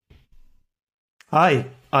Hi,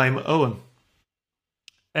 I'm Owen.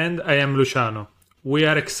 And I am Luciano. We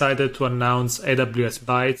are excited to announce AWS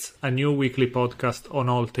Bytes, a new weekly podcast on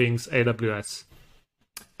all things AWS.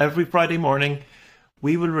 Every Friday morning,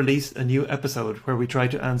 we will release a new episode where we try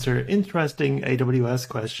to answer interesting AWS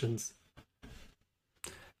questions.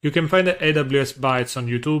 You can find the AWS Bytes on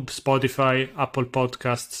YouTube, Spotify, Apple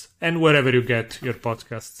Podcasts, and wherever you get your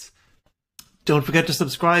podcasts. Don't forget to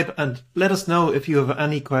subscribe and let us know if you have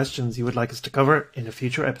any questions you would like us to cover in a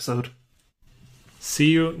future episode.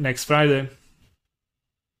 See you next Friday.